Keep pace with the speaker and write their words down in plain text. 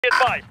Be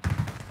advised.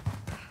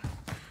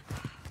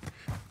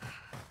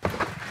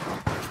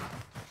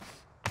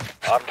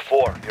 Armed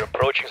 4, you're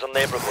approaching the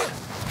neighborhood.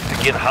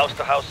 Begin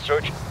house-to-house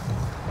search.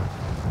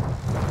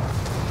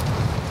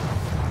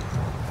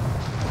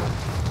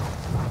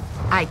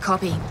 Aye,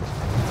 copy.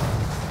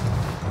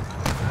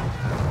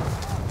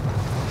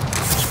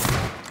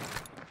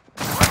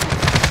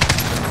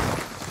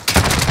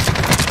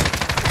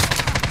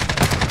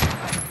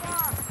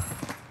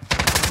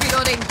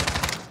 Reloading.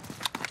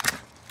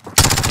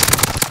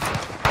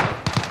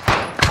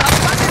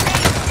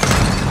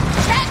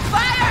 Check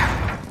fire!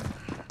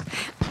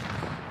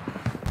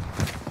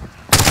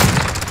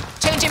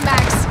 Changing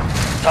mags.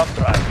 Thumb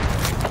drive.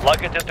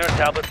 Plug it into your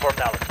tablet for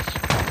analysis.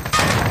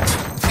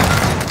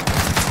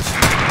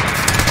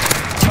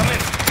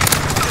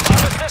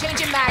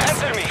 Changing mags.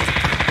 Answer me.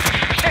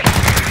 Shit.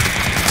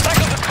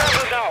 Cycle the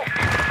scrambler now.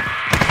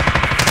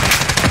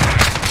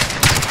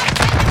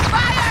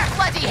 Fire!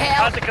 Bloody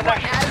hell! Got the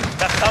connection. What now?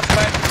 That thumb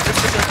drive is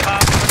zipped in your car.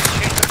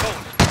 Change the code.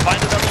 Find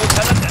another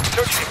lieutenant and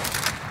search him.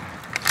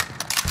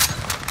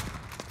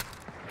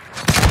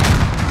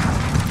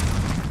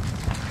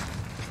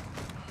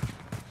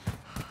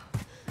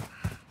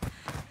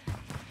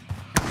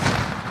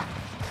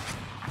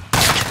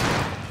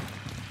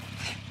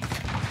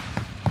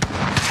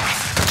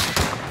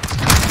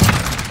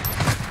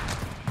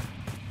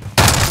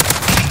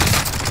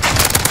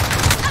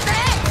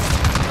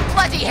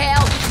 Bloody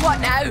hell! What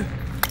now?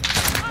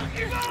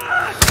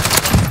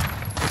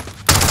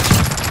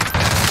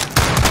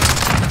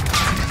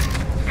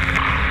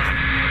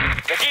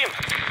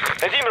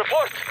 Nadim,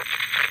 report.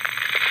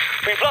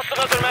 We've lost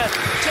another man.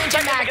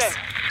 Changing mags.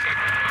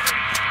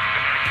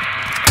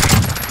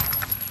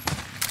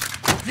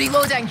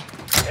 Reloading.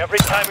 Every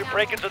time we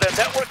break into their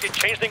network, it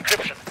changes the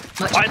encryption.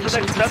 Much Find the next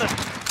appreciated.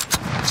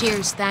 tenant.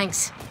 Cheers,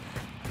 thanks.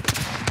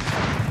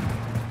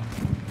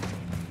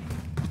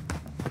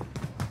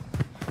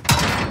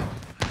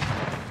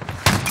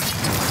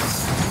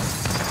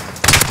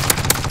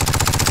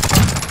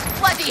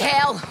 Bloody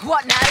hell!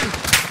 What now?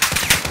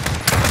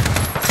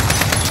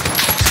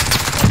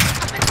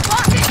 I've been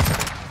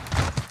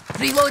spotted!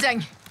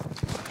 Reloading.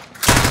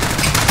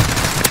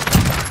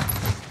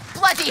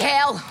 Bloody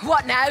hell!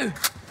 What now?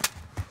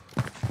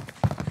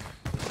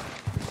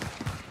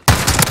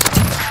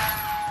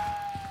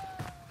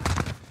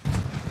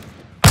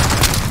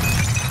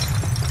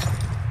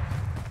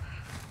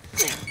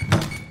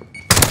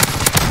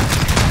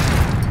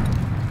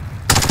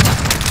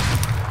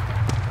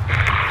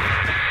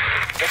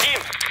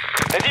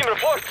 Nadim,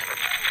 report.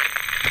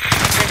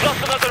 We've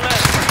lost another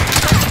man.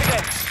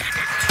 Again.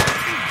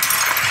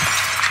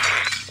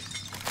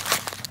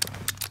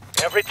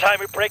 Every time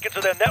we break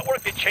into their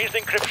network, it changes the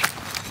encryption.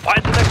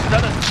 Find the next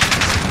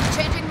tenant.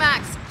 Changing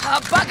max.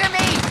 Bugger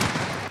me!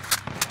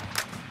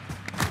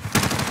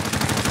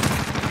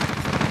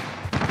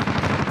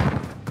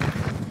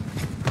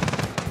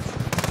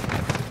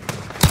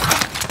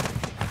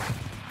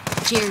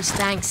 Cheers,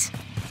 thanks.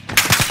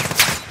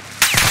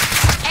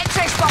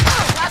 Entry spot!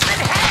 I've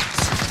been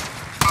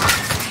hit!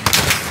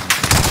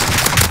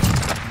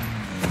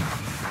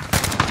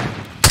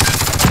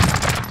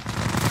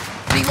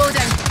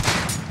 Reloading.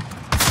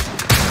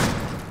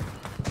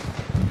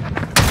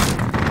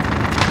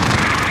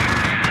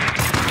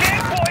 Get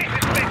boys,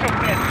 this place of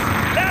death.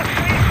 Last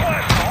week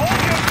was hold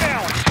your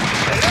ground.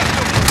 The rest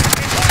of you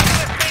is on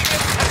the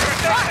stadium and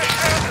protect the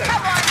traveler.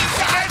 Come on,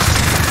 son!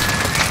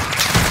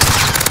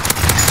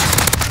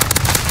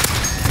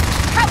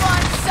 Come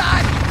on,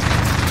 son!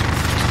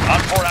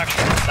 On for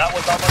action. That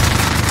was almost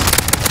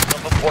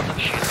some important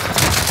shit.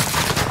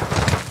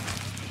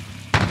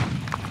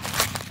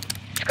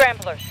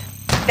 Scramblers.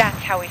 That's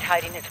how he's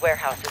hiding his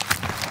warehouses.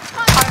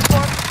 Armed 4,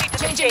 proceed to the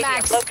Changing stadium.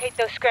 mags. Locate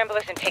those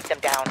scramblers and take them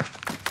down.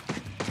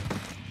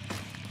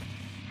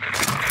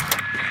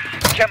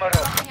 Cameron,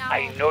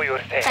 I know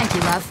you're there. Thank you,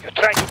 love. You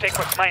try to take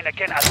what's mine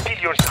again, I'll peel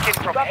your skin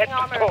from head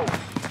to toe.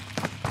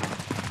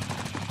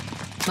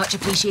 Much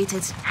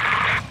appreciated.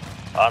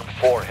 On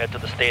 4, head to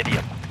the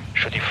stadium.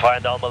 Should you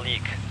find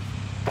Al-Malik,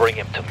 bring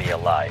him to me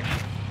alive.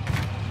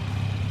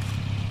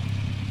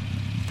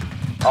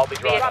 I'll be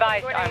Be driving.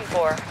 advised, Armed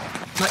 4.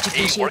 Much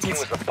He working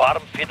appreciated. with a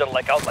bottom feeder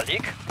like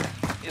Al-Malik?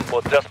 He's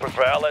more desperate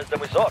for allies than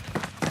we thought.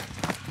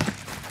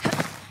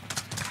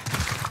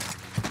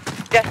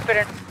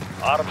 Desperate.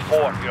 Armed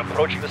 4, you're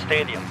approaching the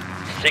stadium.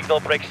 Signal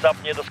breaks up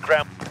near the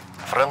scram.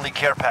 Friendly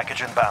care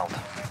package inbound.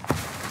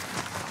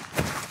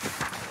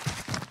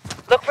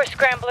 Look for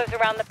scramblers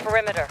around the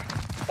perimeter.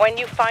 When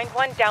you find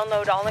one,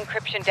 download all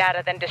encryption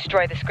data, then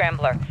destroy the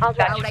scrambler. That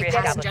should right,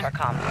 reestablish passenger. our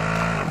comms.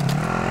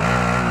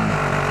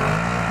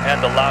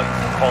 And allow you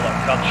to call out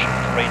gunship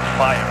to rain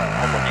fire on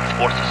Al-Malik's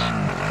forces.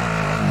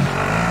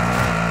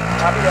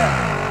 Copy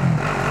that.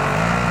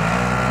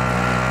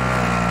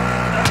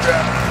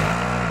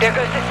 There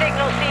goes the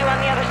signal. See you on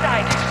the other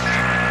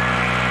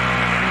side.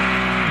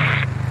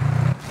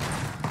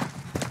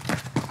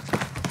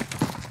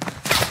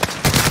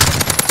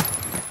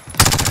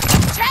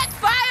 Check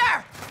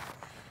fire!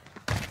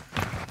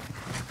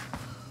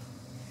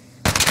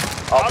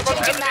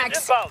 Al-Malik Changing mags.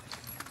 Inbound.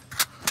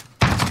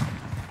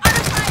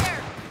 Under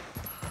fire!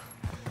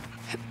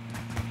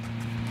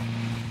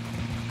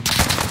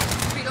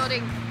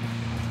 Reloading.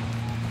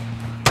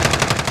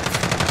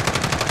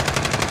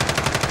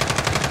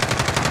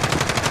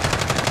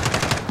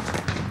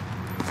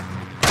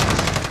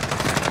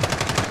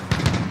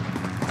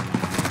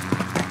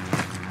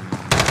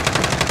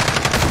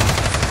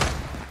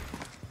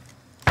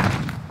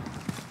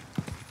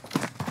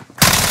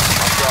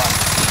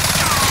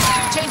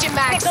 Changing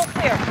mags. Signal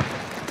clear.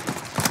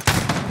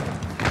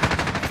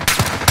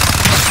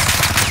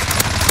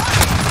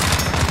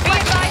 Be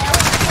advised, we're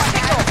losing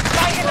signal.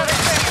 Find another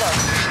scrambler.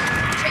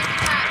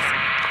 Changing mags.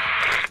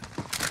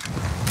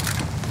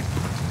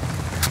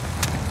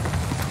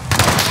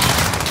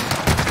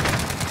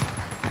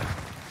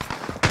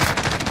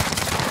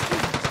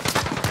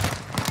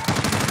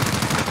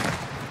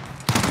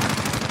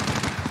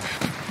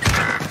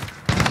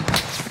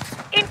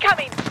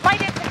 Incoming.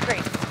 Light infantry.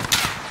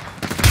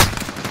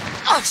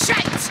 Oh,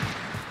 shit!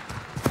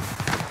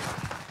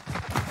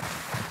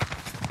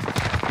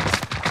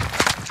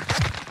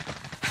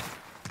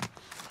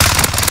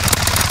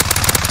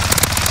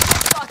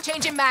 Oh,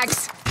 changing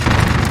mags.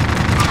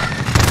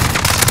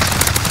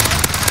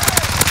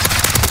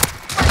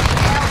 What the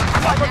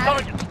hell? What Upper now?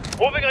 target.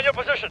 Moving on your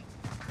position.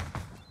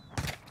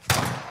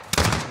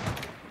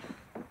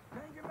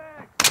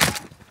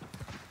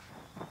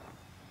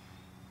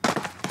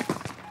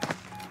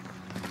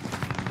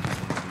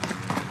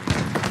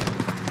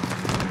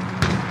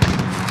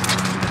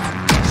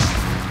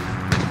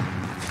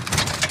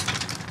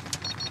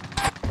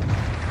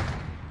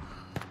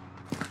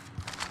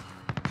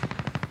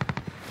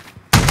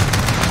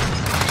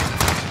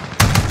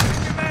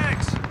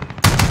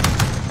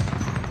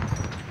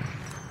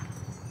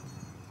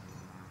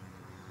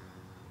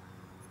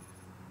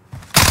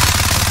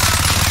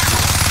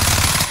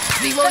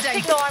 Good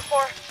Reloading. signal,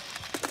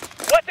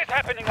 R4. What is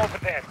happening over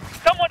there?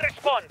 Someone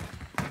respond.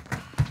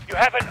 You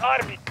have an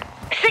army.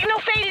 Signal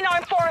fading,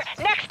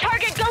 R4. Next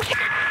target, go to...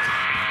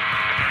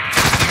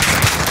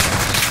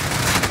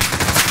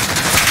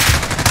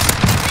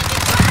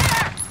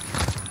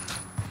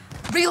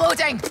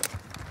 Reloading.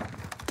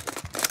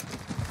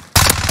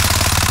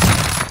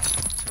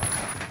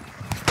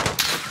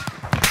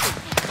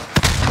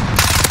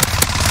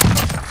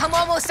 I'm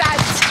almost out.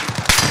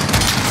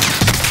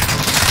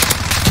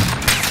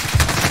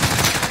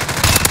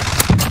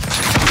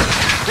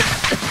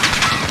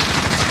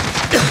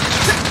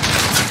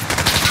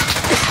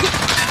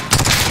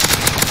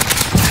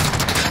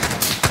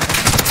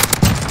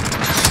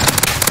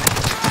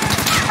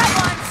 Come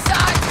on,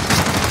 son.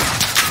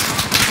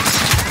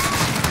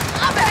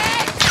 Love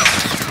it.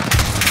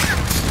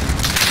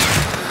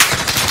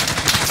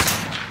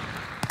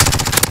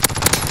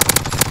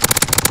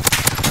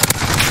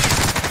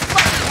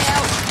 What the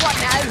hell? What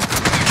now?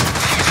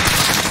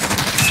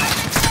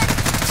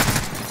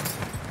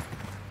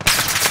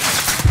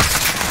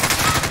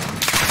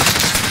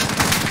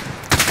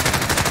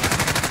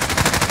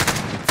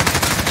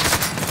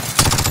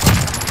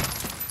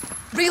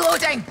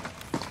 Reloading.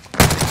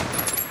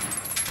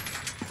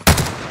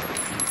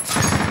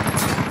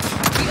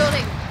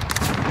 Reloading.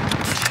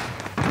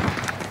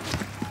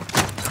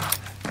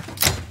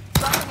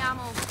 Dropping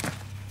ammo.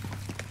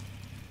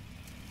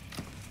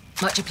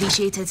 Much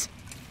appreciated.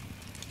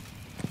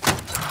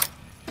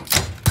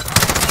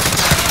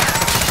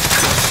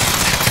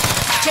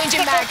 Changing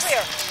Signal mags.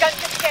 clear.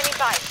 Gunship standing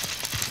by.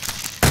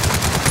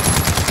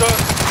 Sir,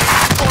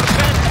 for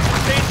men,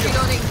 danger.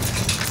 Reloading.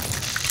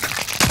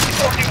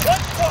 Only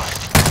one squad.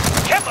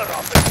 Camera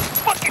off this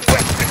fucking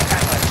Western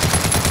hammer.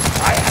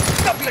 I have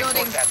something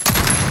Reloading. for them.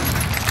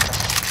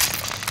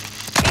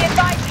 Be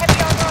advised, heavy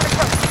armor on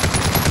approach.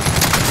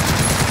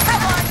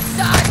 Come on,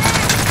 son.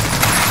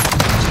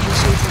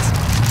 Appreciated.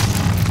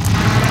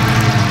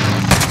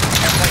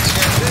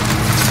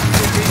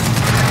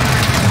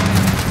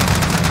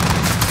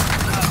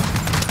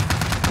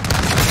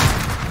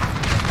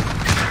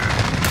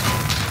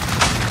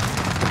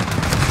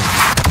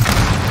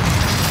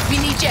 We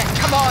need you.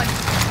 Come on.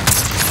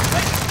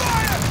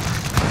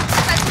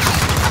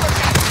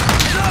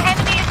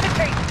 Enemy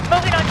infantry.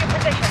 Moving on your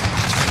position.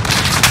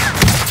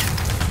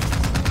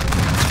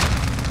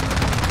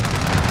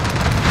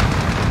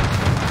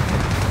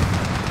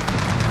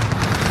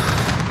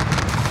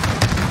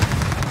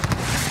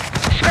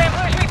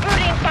 Scramblers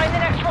rebooting. Find the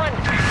next one.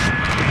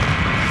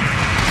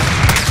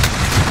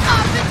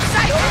 Up in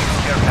sight.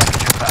 Care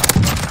package inbound.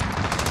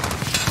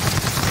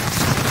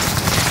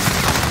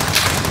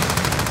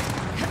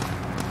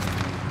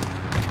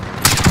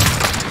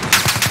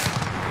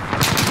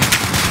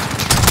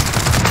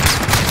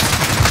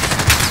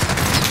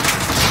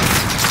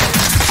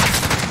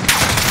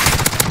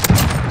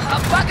 Oh,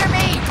 bugger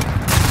me.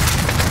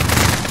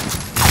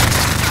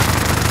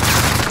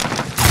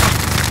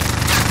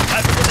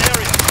 That's a good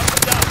area. Up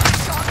and down.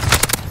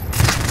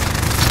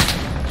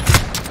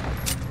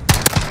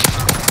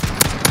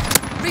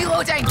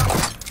 Reloading.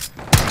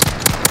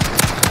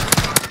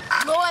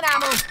 Low on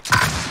ammo.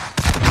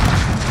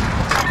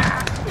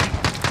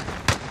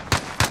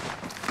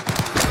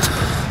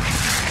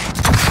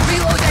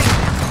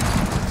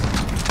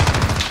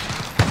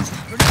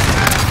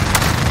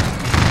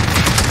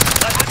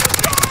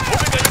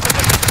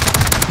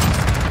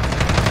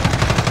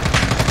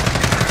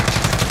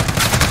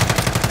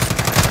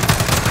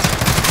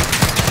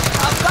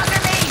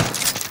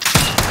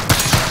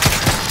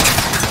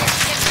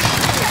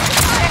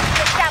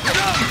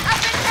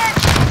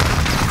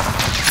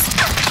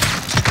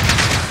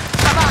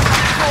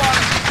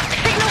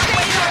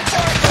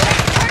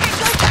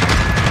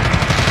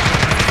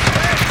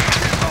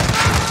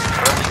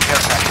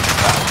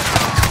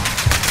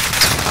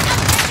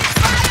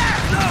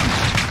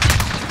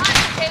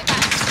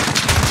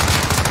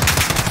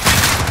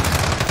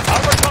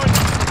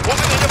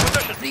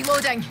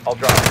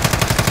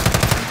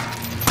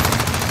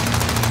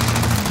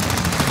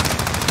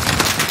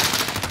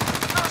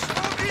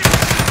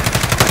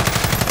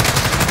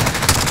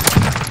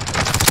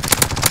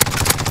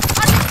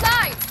 On the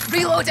side!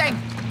 Reloading!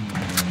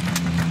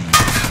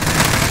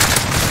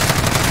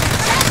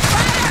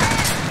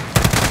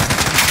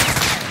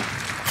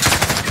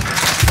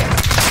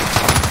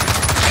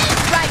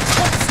 Right,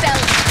 hold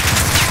still.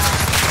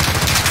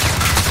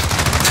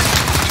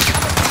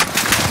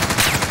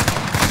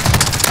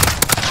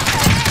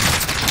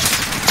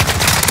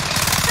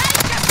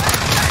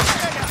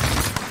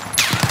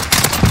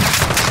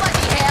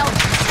 Bloody hell!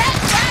 Head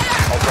fire!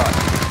 All right.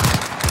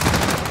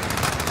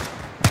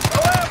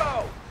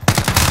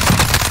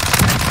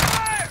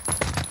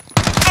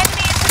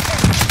 Enemy infantry!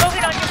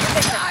 Moving on your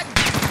position. God.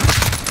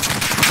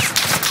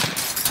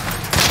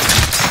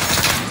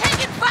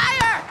 Taking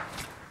fire!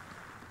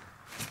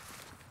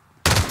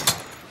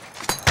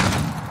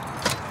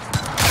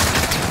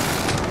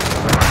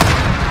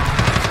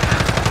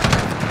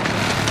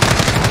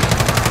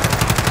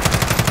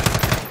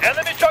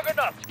 Enemy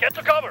juggernauts! Get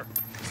to cover!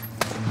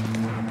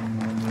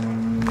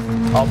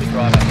 I'll be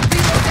brought up.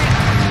 Reloading!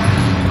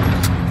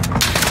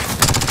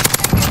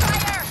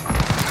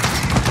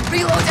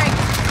 Reloading!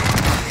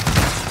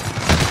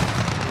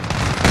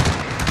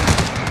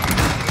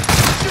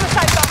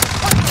 Suicide bomb,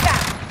 pushing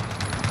fast.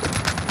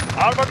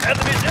 Armored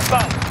enemies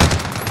inbound!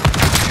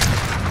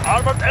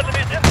 Armored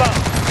enemies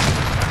inbound!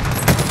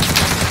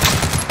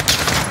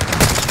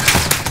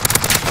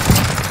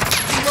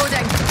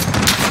 Reloading!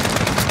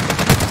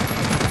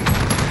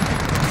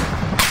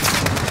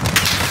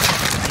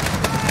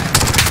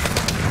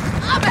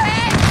 Up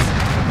ahead!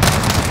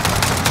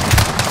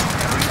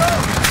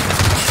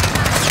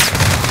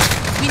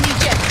 We need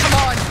you, come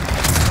on!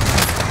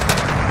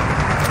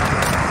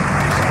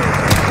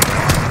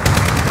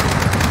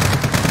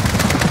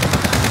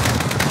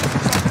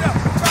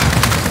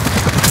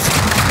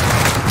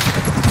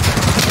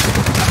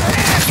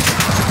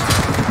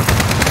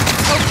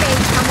 Okay,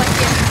 I'm with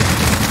you.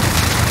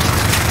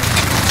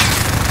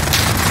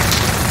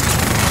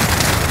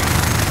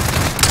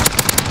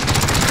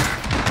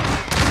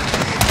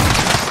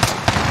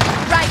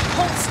 Right,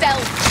 hold still.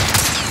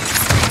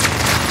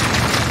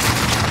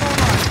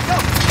 Go.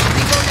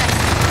 Reloading.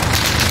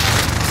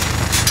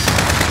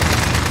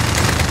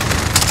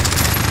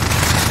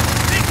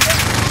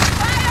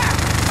 Fire!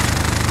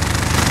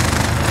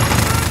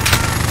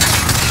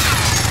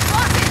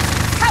 Lock it!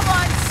 Come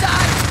on,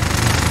 son!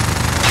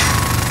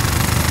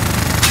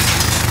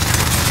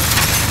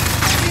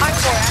 I'm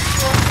 4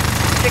 actual.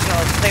 Signal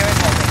is clear and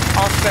holding.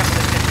 All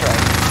scramblers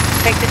destroyed.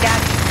 Take the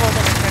data you pulled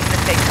and return to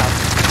the safe house.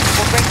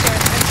 We'll break their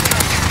attention.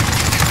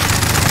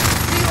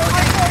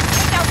 Reloading.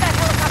 Take out that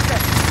helicopter.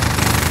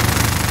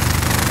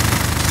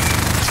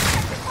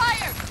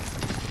 Fire!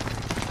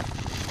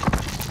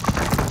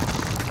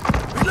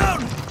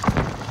 Reload!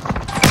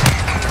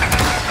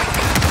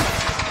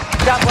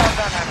 Job well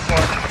done,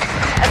 Armcorps.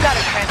 I've got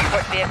a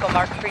transport vehicle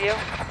marked for you.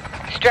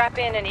 Strap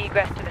in and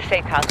egress to the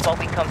safe house while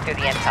we comb through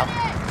the intel.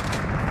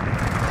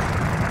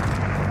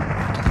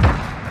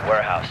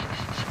 Warehouses,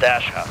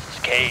 stash houses,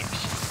 caves.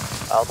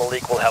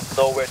 Al-Malik will have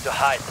nowhere to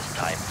hide this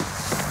time.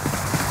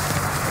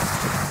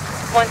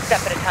 One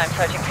step at a time,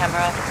 Sergeant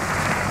Kamarov.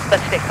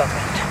 Let's stay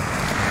focused.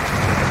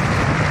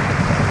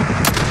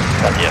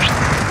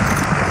 Конечно.